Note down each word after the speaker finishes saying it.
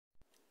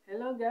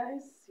Hello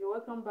guys, you're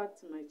welcome back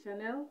to my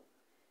channel.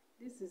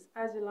 This is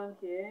Ajilan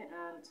here,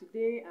 and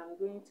today I'm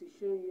going to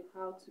show you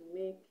how to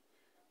make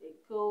a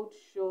cold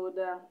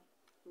shoulder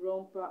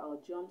romper or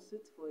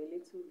jumpsuit for a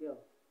little girl.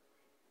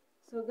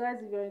 So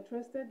guys, if you're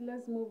interested,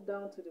 let's move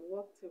down to the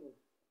work table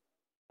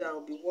that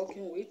I'll be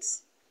working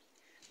with,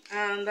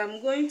 and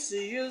I'm going to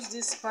use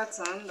this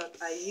pattern that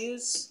I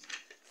use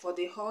for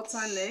the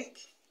halter neck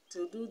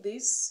to do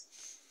this.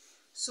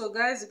 So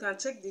guys, you can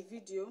check the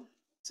video.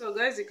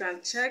 You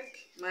can check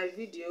my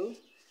video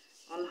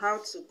on how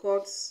to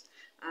cut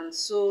and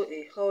sew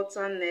a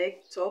halter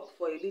neck top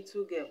for a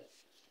little girl.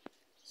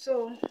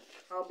 So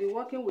I'll be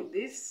working with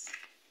this,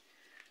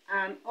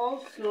 and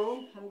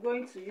also I'm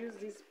going to use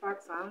this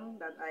pattern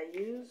that I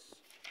use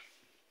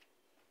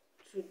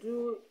to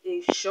do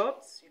a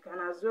short. You can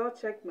as well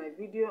check my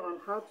video on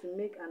how to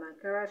make an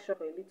Ankara short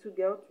for a little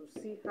girl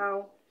to see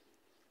how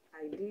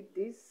I did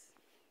this.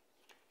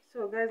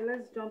 So guys,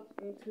 let's jump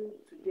into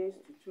today's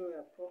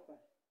tutorial proper.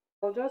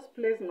 I'll just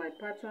place my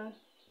pattern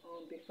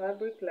on the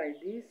fabric like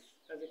this.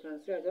 As you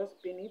can see, I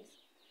just pin it.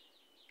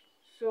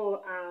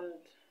 So, and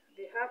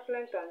the half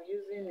length I'm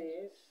using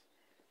is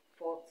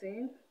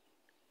 14.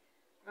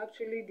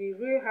 Actually, the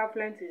real half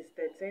length is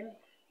 13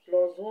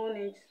 plus 1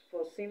 inch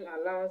for seam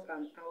allowance,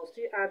 and I'll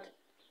still add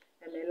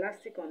an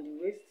elastic on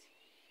the waist.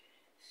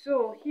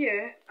 So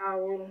here I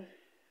will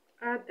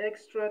add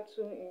extra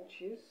 2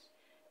 inches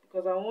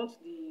because I want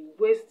the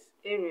waist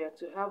area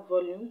to have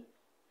volume,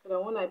 so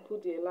that when I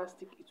put the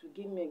elastic it will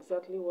give me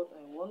exactly what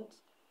I want.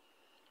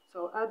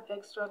 So I'll add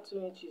extra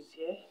 2 inches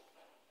here,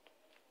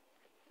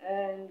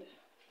 and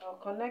I'll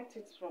connect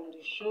it from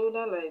the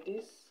shoulder like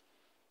this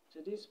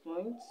to this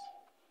point,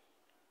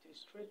 the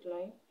straight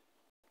line.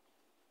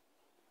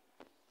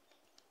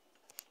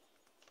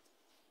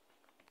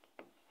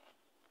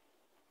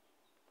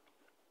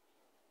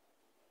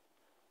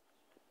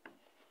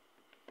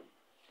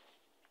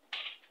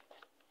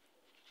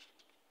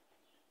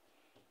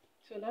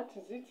 So that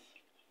is it.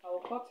 I'll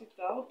cut it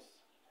out.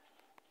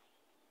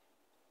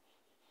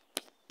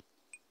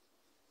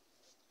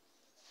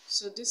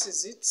 So this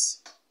is it.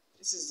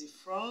 This is the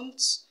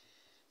front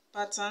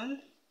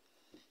pattern.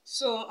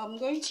 So I'm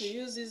going to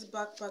use this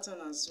back pattern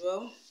as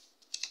well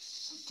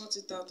and cut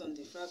it out on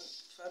the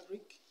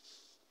fabric.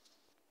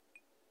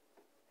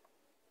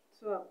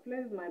 So I've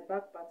placed my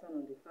back pattern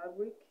on the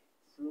fabric,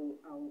 so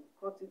I'll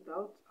cut it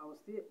out. I'll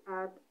still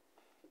add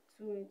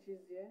 2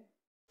 inches here,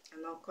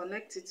 and I'll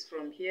connect it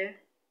from here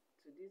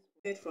to this.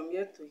 From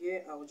here to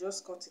here, I'll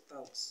just cut it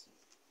out.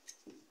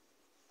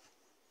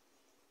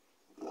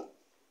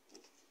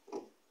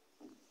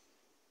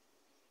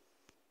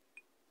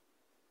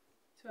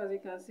 So as you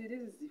can see,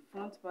 this is the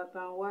front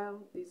pattern while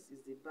this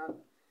is the back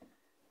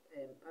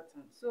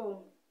pattern.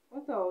 So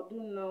what I'll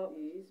do now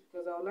is,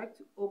 because I would like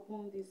to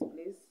open this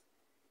place,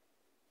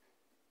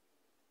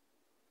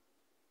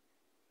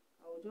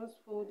 I'll just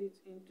fold it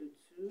into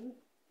 2.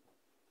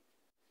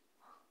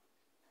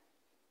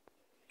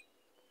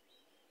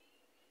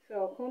 So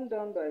I'll come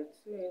down by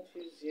 2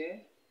 inches here.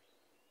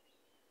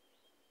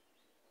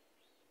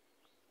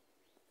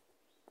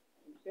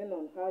 Depending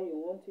on how you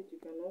want it, you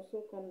can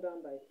also come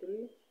down by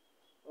 3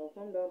 or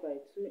come down by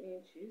 2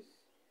 inches.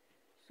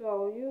 So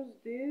I'll use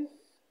this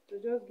to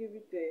just give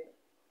it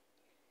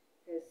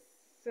a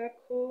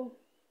circle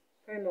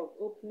kind of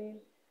opening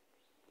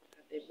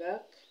at the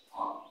back.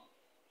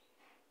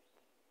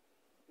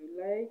 If you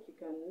like, you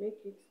can make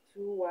it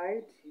too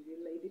wide. If you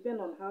like,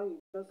 depend on how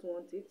you just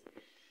want it.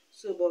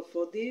 So, but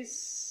for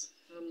this,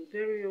 I'm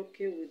very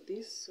okay with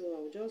this. So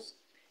I'll just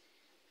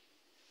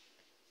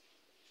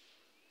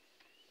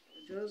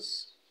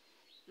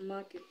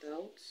mark it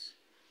out.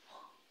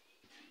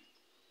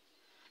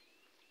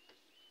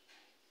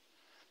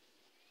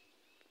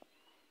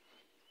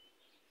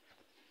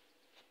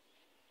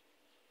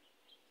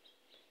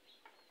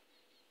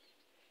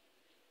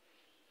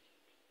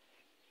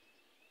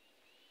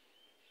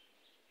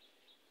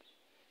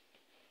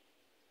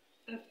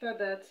 After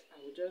that, I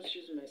will just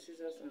use my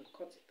scissors and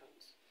cut it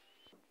out.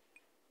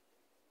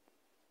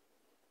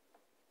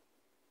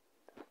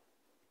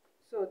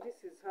 So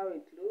this is how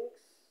it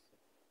looks.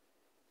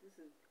 This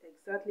is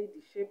exactly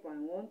the shape I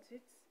want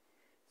it.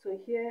 So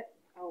here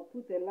I'll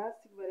put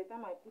elastic. By the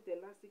time I put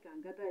elastic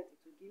and gather it, it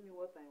will give me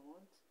what I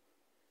want.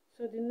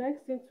 So the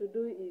next thing to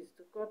do is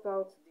to cut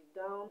out the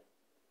down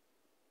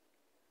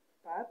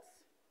parts.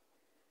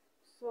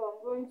 So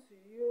I'm going to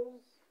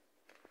use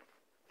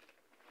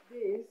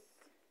this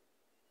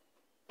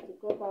to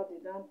cut out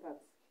the down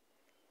parts.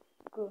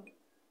 Good.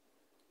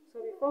 So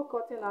before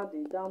cutting out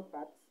the down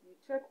parts, you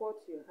check what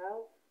you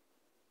have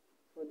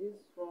for this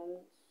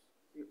front,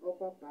 the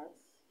upper parts.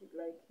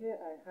 Like here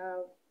I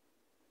have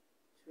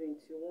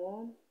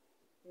 21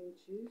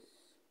 inches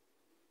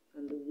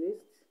on the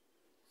waist.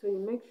 So you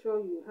make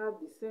sure you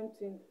have the same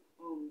thing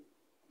on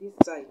this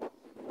side.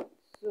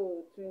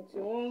 So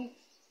 21,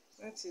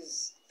 that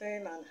is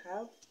 10 and a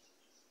half.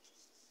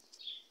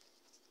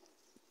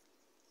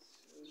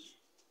 So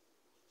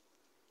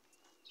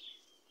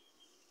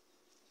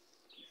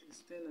this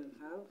is 10 and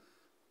a half.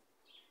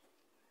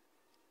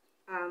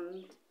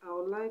 and I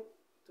would like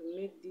to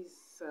make this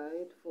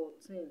side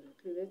 14.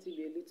 Okay, let it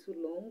be a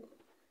little long.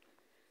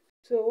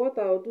 So what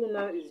I'll do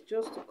now is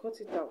just to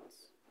cut it out.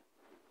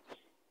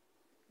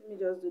 Let me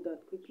just do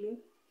that quickly.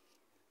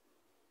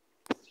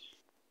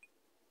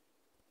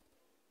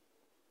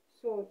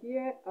 So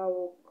here I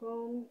will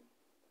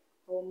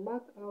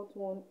mark out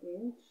 1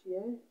 inch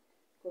here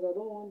because I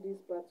don't want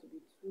this part to be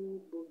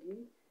too boggy.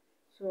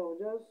 So I'll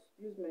just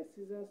use my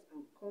scissors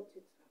and cut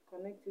it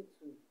and connect it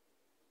to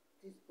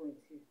this point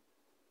here.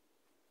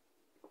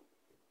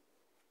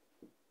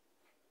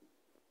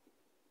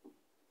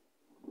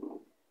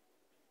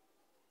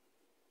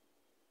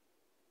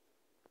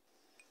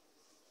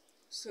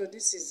 So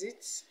this is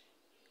it.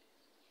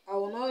 I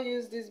will now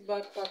use this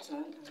back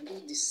pattern and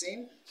do the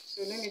same.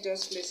 So let me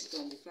just place it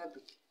on the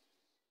fabric.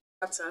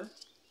 Pattern.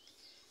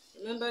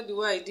 Remember the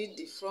way I did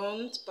the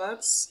front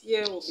parts?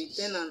 Here will be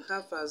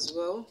 10.5 as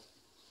well.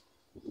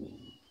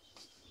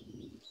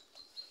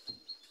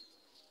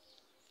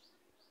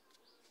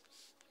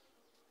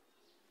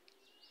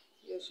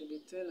 Here should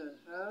be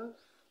 10.5.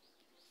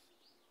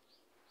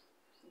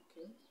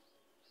 Okay.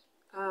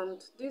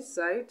 And this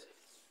side,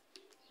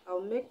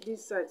 I'll make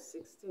this side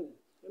 16.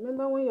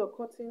 Remember when you're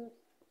cutting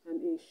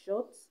a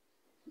short,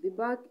 the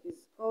back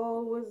is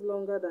always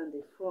longer than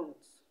the front.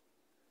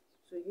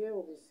 So here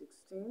will be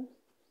 16.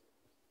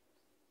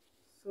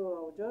 So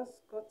I'll just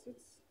cut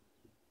it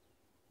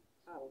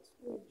out.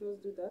 Let me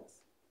just do that.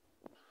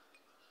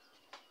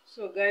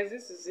 So guys,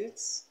 this is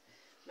it.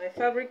 My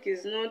fabric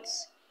is not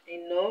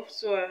enough,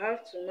 so I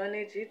have to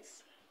manage it.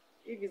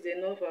 If it's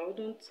enough, I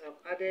wouldn't have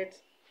added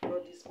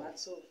all this part,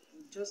 so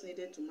we just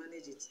needed to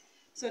manage it.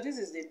 So this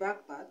is the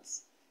back part.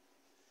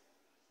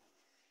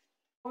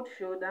 Fold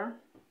shoulder,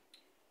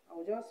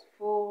 I'll just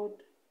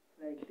fold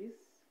like this.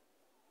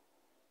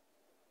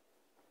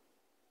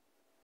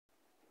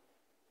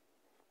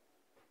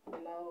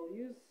 And I'll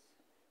use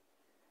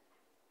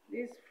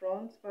this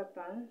front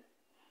pattern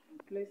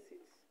and place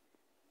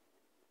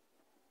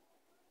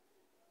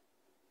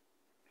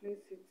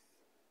it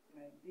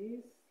like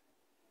this.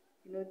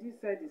 You know, this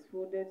side is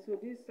folded, so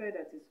this side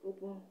that is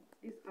open,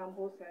 this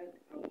armhole side,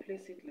 I'll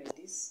place it like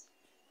this.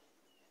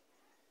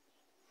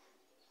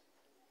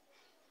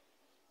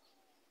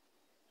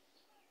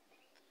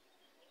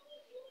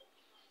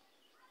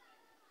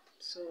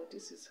 So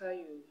this is how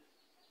you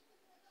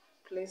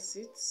place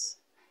it.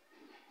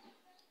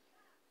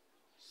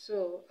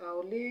 So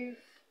I'll leave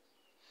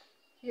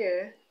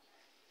here,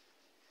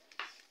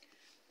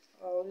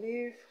 I'll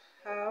leave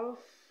 ½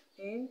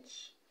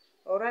 inch,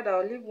 or rather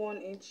I'll leave 1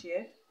 inch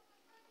here,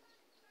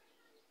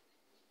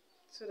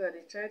 so that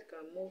the child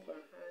can move her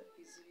hand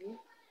easily.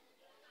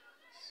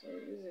 So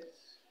this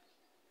is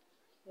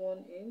 1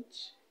 inch.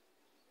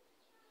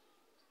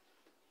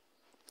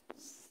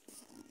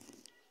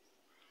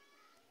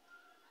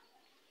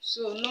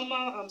 So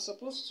normal, I'm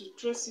supposed to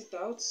trace it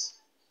out,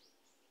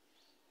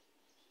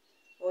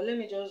 or let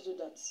me just do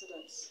that so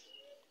that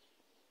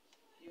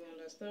you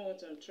understand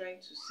what I'm trying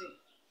to say.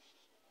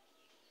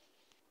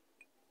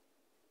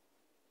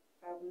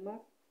 I've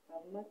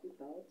marked it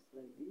out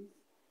like this.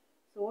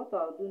 So what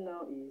I'll do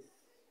now is,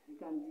 you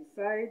can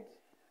decide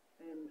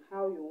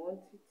how you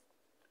want it.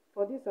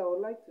 For this, I would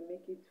like to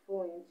make it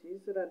 4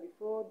 inches, so that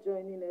before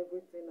joining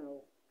everything,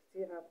 I'll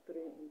still have 3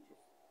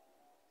 inches.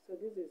 So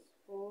this is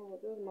 4. I'll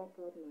just mark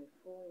out my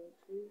 4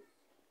 inches.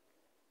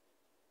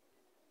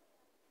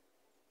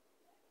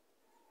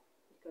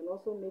 You can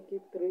also make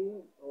it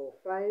 3 or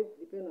 5,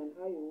 depending on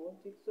how you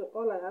want it. So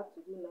all I have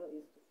to do now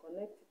is to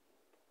connect it.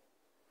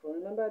 So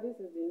remember, this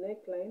is the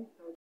neckline.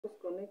 I'll just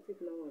connect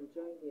it now and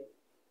join here.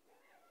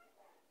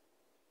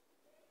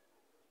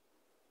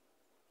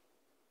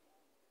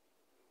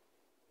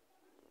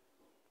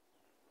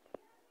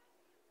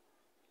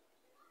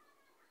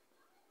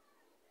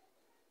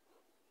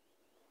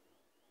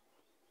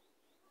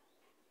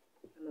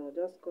 And I'll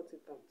just cut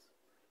it out.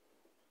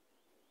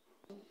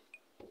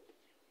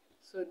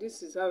 So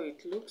this is how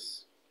it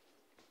looks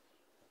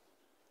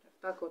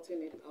after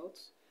cutting it out.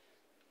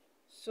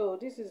 So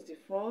this is the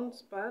front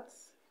part,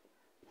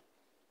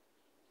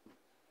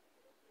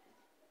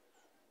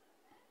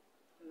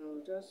 and I'll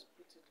just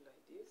put it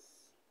like this.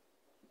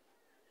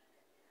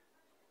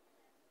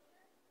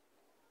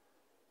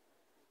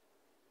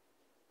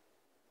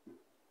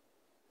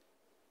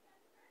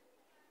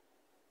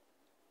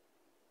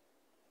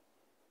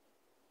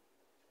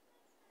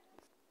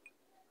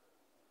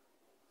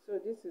 So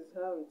this is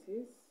how it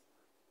is.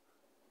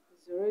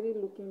 It's already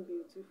looking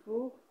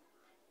beautiful.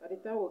 By the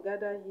time we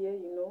gather here,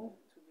 you know,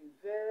 to be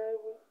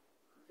very,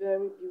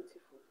 very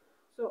beautiful.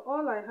 So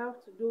all I have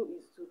to do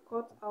is to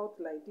cut out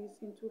like this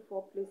into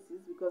 4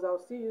 places, because I'll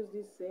still use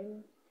this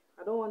same.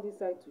 I don't want this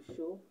side to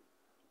show,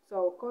 so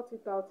I'll cut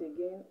it out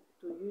again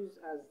to use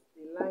as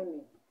the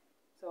lining.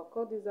 So I'll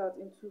cut this out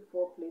into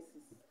 4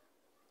 places.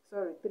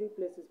 Sorry, 3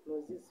 places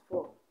plus this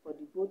 4 for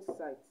the both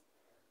sides.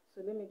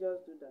 So let me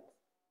just do that.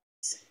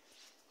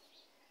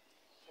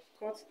 I've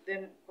cut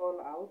them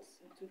all out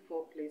into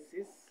 4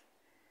 places.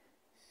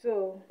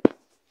 So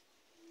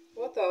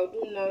what I'll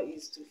do now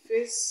is to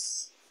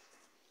face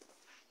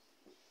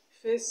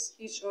face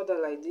each other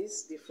like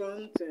this, the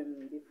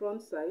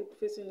front side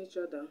facing each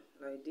other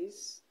like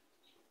this,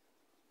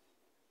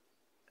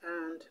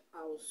 and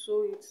I'll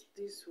sew it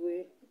this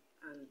way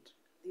and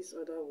this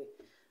other way.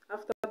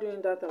 After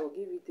doing that, I'll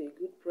give it a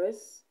good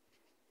press.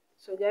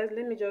 So guys,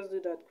 let me just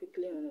do that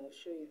quickly and I'll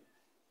show you.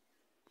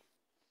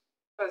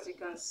 As you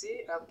can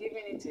see, I've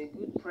given it a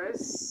good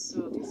press.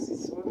 So this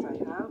is what I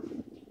have.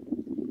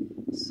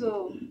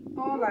 So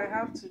all I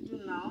have to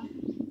do now,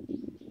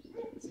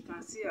 as you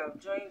can see, I've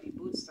joined the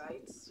both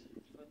sides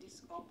for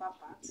this upper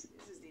part.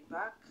 This is the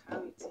back,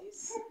 how it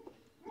is,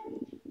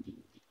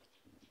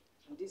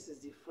 and this is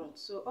the front.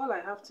 So all I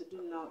have to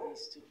do now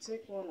is to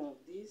take one of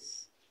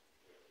these,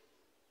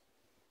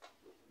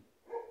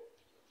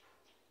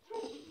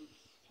 open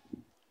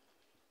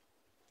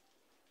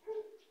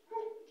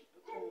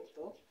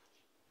it up,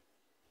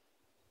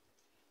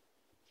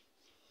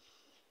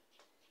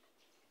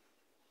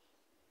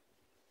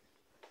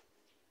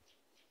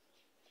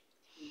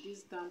 with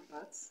this down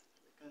part,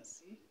 you can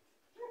see,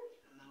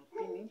 and I'll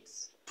pin it.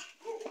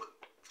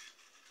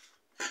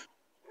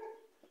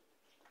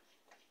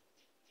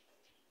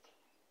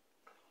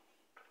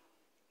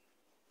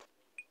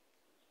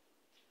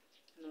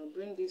 And I'll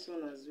bring this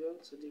one as well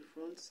to the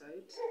front side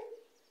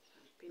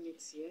and pin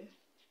it here.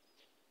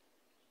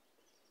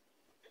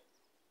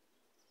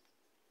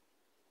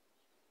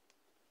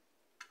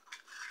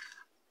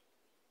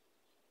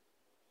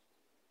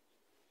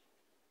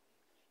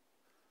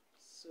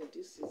 So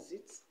this is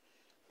it.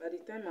 By the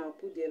time I'll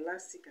put the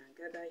elastic and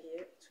gather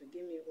here to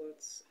give me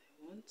what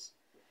I want.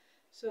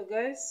 So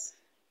guys,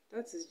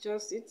 that is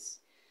just it.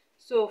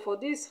 So for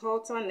this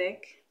halter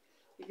neck,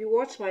 if you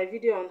watch my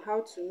video on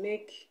how to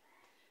make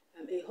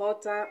a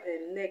halter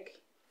neck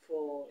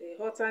for a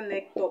halter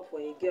neck top for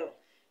a girl,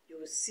 you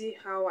will see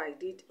how I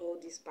did all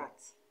these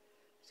parts.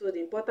 So the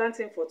important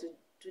thing for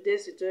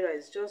today's tutorial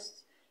is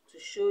just to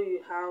show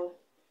you how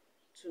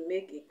to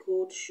make a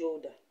cold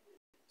shoulder.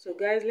 So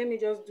guys, let me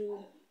just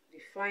do the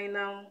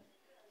final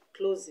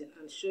closing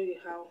and show you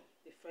how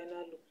the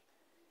final look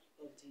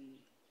of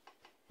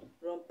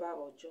the romper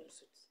or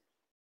jumpsuit.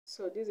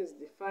 So this is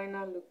the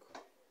final look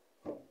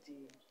of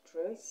the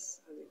dress.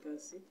 As you can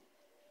see,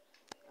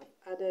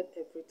 I've added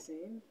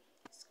everything.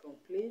 It's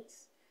complete.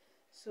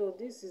 So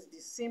this is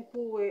the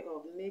simple way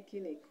of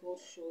making a cold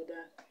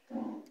shoulder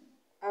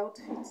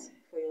outfit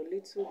for your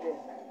little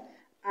girl.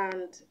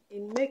 And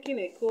in making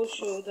a cold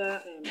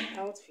shoulder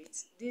outfit,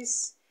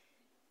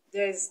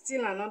 there is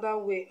still another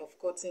way of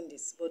cutting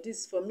this, but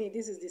this, for me,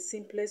 this is the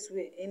simplest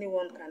way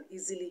anyone can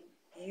easily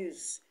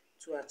use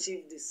to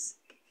achieve this.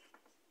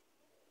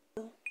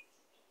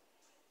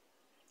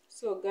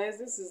 So guys,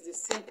 this is the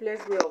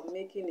simplest way of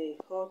making a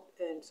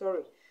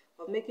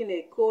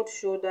cold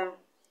shoulder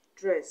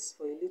dress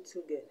for a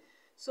little girl.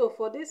 So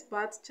for this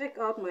part, check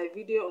out my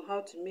video on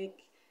how to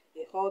make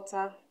a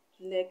halter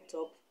neck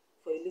top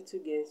for a little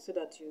girl, so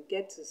that you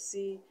get to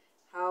see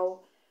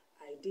how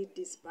I did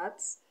this part,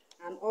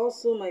 and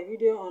also my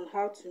video on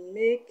how to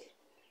make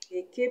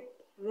a cape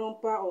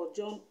romper or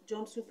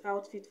jumpsuit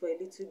outfit for a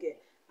little girl,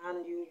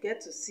 and you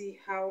get to see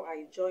how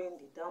I join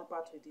the down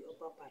part with the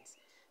upper part.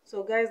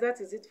 So guys,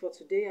 that is it for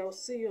today. I'll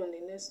see you on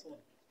the next one.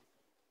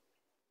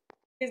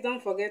 Please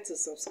don't forget to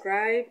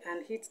subscribe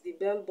and hit the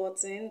bell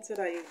button so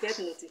that you get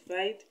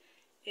notified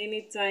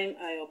anytime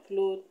I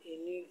upload a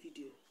new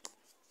video.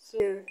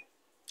 So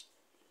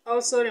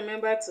also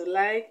remember to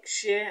like,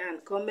 share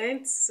and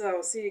comment. So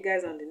I'll see you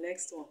guys on the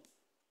next one.